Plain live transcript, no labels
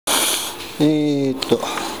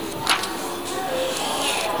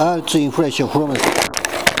R2 inflation from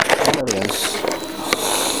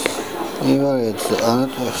invariance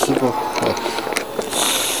another super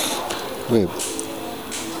wave.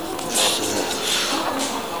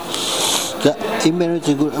 The imbalance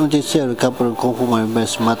gravity cell couple conformal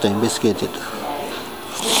matter investigated.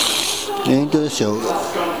 Into the cell.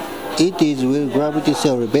 It is where gravity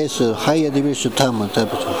cell based higher dimension term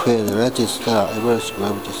type of field lattice star inverse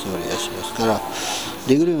gravity theory scalar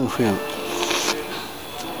degree of freedom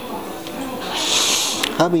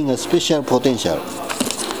having a special potential.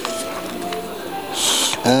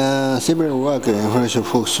 Similar work in information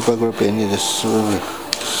for supergroup in this.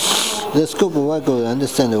 The scope of work will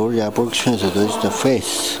understand the origin approximation of digital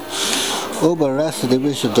phase. Over last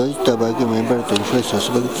division digital vacuum member to influence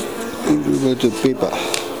supergroup paper.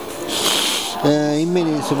 In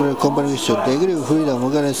many several combinations, the degree of freedom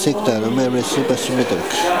organized sector may be supersymmetric.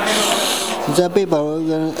 The paper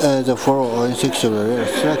organizes the follow in sexual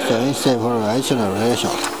structure instead of additional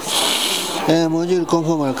relation. Module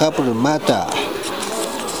conformal coupled matter.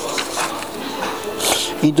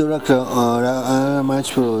 Introduction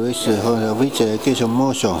multiple which location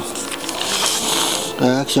motion.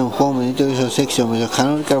 Action form introduction section with a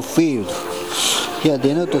canonical field. Here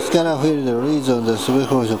denote the scalar field reason the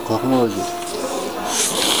superposition cosmology.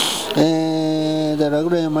 The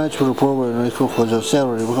Lagrangian multiple problem for the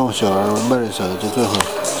cell revolution are various.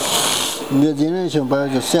 The generation by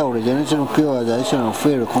the cell regeneration pure the additional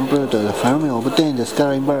field compared to the Fermi obtained the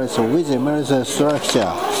scalar imbalance with a Mercer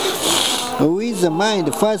structure. With the mind,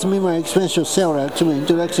 the first memory expansion cell actually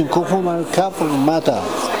interaction conformal coupled matter.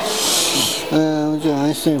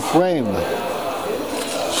 Einstein frame.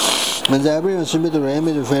 And the aberrant symmetry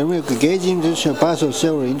image Fermi gauging the path of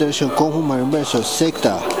cell interaction conformal inversion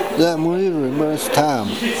sector. The module inverse term.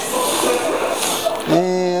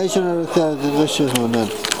 Additional calculations on that.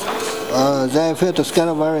 The effect of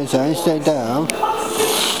scalar variance Einstein term.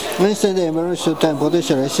 Einstein the inversion time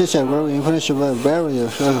potential essential growing information barrier.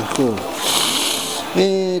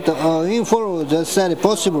 In follow the study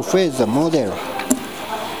possible phase the model.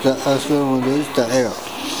 The astronomer is the error.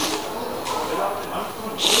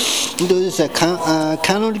 This is a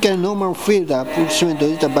canonical normal field approximate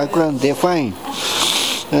to the background defined.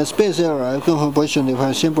 Space error vacuum position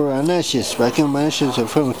define simple analysis vacuum analysis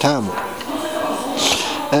from term.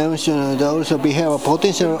 They also behave a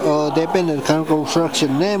potential dependent canonical structure,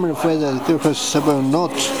 namely whether the curve several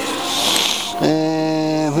nodes.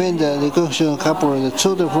 When the recursion couple the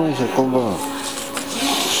two differences converge.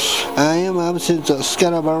 I am absent of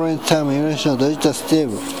scalar variant term in relation to digital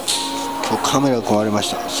stable. カメラが壊れまし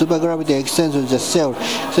た。スーパーグラビティエクステンションじゃセル、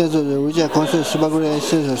センソーでウジャコンセントスーパーグラビティエク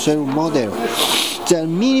ステンションセルモデル。じゃあ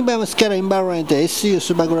ミニマムスカラーインバラント SU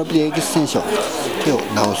スーパーグラビティエクステンションを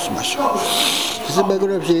直しましょう。スーパーグ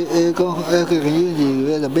ラビティエクステンシ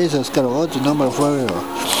ョン base of scalar ought to number forever.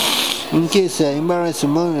 In case the imbalance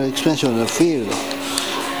modular expansion of the field.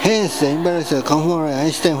 Hence the imbalance conform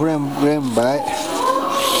Einstein frame by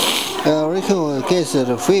recall case of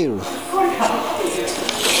the field.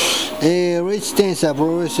 Rich tensor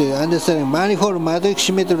progressive understanding manifold matrix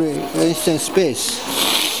symmetry Einstein space.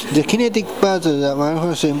 The kinetic part of the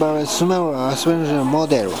manifold imbalance smaller expansion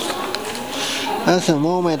model. As the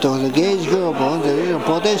moment of the gauge group on the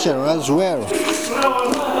potential as well.